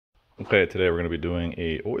Okay, today we're going to be doing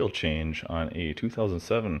a oil change on a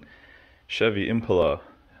 2007 Chevy Impala,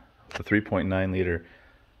 the 3.9 liter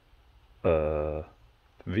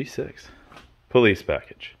V6 police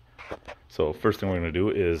package. So first thing we're going to do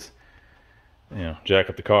is, jack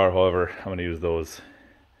up the car. However, I'm going to use those,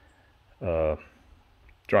 drawing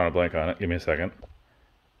a blank on it, give me a second,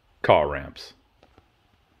 car ramps.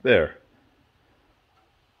 There.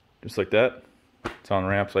 Just like that. It's on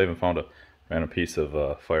ramps. I even found a random piece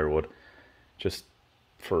of firewood just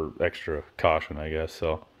for extra caution, I guess.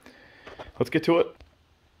 So let's get to it.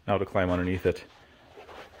 Now to climb underneath it.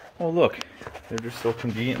 Oh look, there just so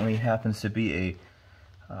conveniently happens to be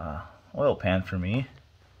a oil pan for me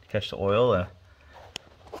to catch the oil, a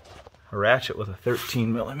ratchet with a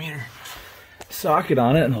 13mm socket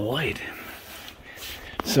on it, and a light.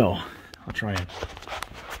 So I'll try and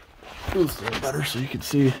do this a little better so you can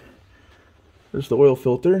see. There's the oil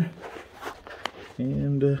filter,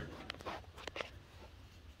 and the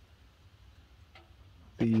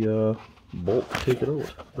bolt to take it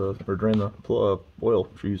out, or drain the oil.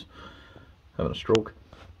 She's having a stroke.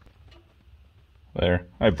 There,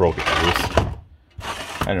 I broke it loose.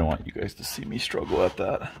 I didn't want you guys to see me struggle at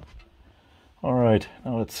that. Alright,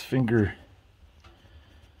 now let's finger,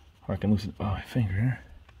 or I can loosen my finger here.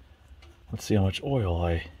 Let's see how much oil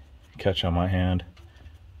I catch on my hand.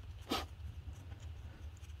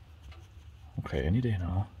 Okay, any day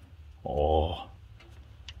now. Oh.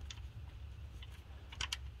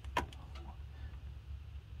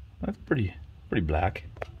 That's pretty black.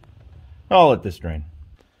 I'll let this drain.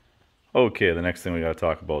 Okay, the next thing we gotta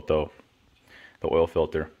talk about though, the oil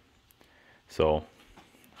filter. So,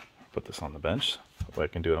 put this on the bench so I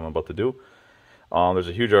can do what I'm about to do. There's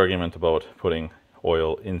a huge argument about putting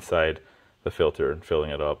oil inside the filter and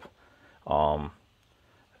filling it up. I'm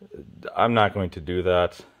not going to do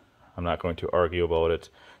that. I'm not going to argue about it.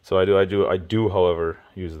 So I do, however,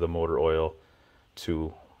 use the motor oil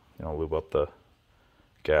to, lube up the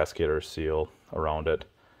gasket or seal around it.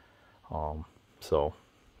 So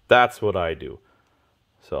that's what I do.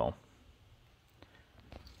 So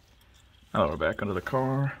now we're back under the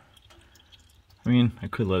car. I mean, I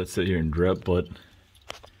could let it sit here and drip, but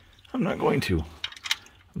I'm not going to.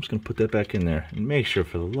 I'm just going to put that back in there and make sure,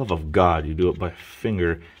 for the love of God, you do it by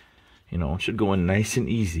finger. It should go in nice and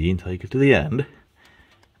easy until you get to the end. And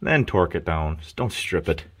then torque it down. Just don't strip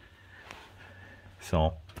it.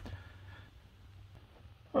 So,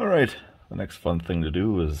 alright. The next fun thing to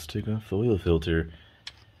do is take off the oil filter.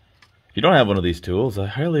 If you don't have one of these tools, I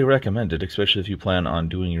highly recommend it, especially if you plan on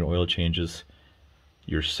doing your oil changes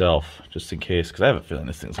yourself, just in case, because I have a feeling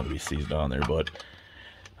this thing's going to be seized on there, but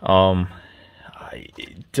I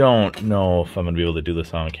don't know if I'm going to be able to do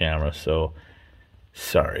this on camera, so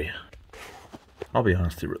sorry. I'll be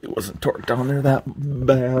honest, it really wasn't torqued down there that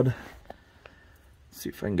bad. Let's see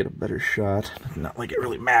if I can get a better shot. Not like it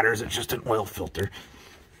really matters, it's just an oil filter.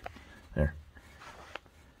 There.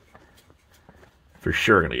 For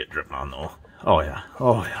sure gonna get dripping on though. Oh yeah,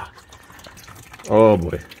 oh yeah. Oh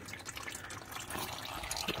boy.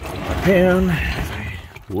 And,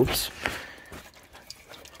 whoops.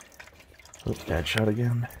 Oh, bad shot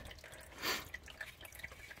again.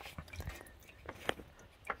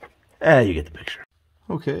 You get the picture.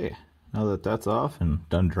 Okay, now that that's off and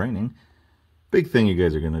done draining, big thing you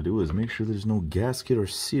guys are going to do is make sure there's no gasket or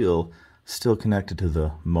seal still connected to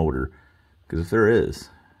the motor. Because if there is,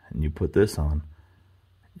 and you put this on,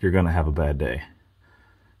 you're going to have a bad day.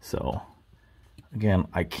 So, again,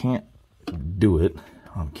 I can't do it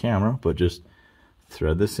on camera, but just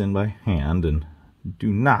thread this in by hand and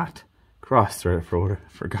do not cross thread it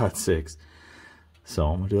for God's sakes. So,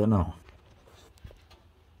 I'm going to do it now.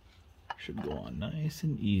 Should go on nice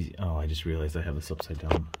and easy. Oh, I just realized I have this upside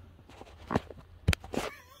down.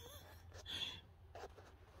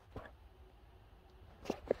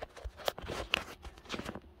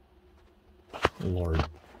 Lord.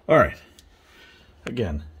 Alright.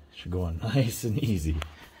 Again, should go on nice and easy.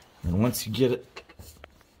 And once you get it,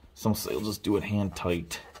 some say you'll just do it hand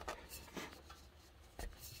tight.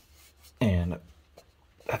 And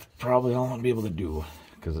that's probably all I'm going to be able to do,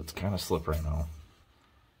 because it's kind of slippery now.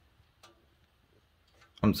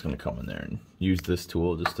 I'm just going to come in there and use this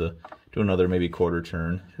tool just to do another maybe quarter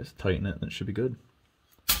turn. Just tighten it and it should be good.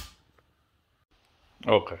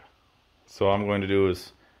 Okay. So what I'm going to do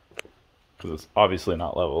is, because it's obviously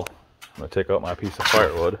not level, I'm going to take out my piece of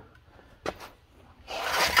firewood.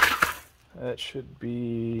 That should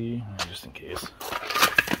be, just in case,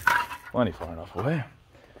 plenty far enough away.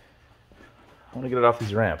 I want to get it off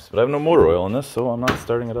these ramps, but I have no motor oil in this, so I'm not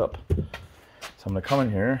starting it up. So I'm going to come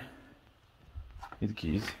in here. Need the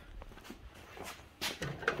keys.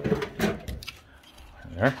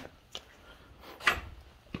 there.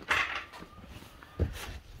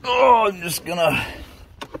 Oh, I'm just gonna...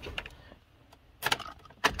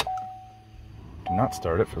 Do not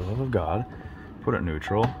start it, for the love of God. Put it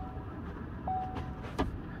neutral.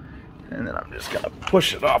 And then I'm just gonna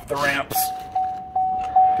push it off the ramps.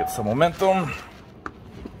 Get some momentum.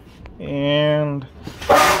 And...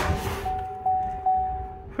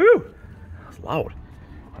 Whew! That was loud.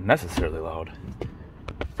 Unnecessarily loud.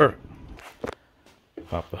 Perfect.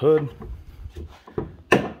 Pop the hood.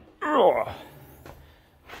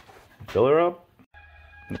 Fill her up.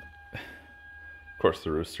 Of course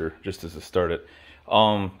the rooster, just as it started,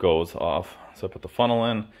 goes off. So I put the funnel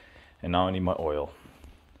in, and now I need my oil.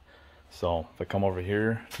 So if I come over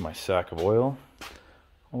here to my sack of oil,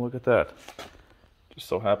 oh, look at that. Just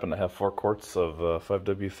so happen to have 4 quarts of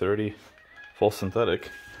 5W30 full synthetic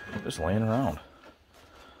just laying around.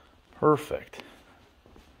 Perfect.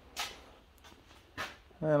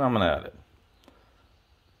 And I'm gonna add it.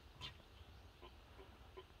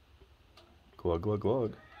 Glug, glug,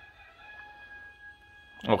 glug.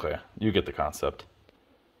 Okay, you get the concept.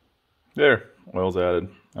 There, oil's added.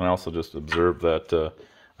 And I also just observed that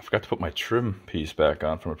I forgot to put my trim piece back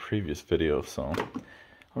on from a previous video, so I'm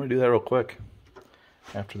gonna do that real quick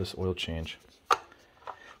after this oil change. So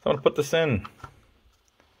I'm gonna put this in.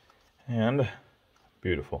 And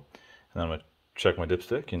beautiful. And then I'm gonna check my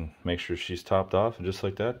dipstick and make sure she's topped off, and just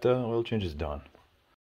like that, oil change is done.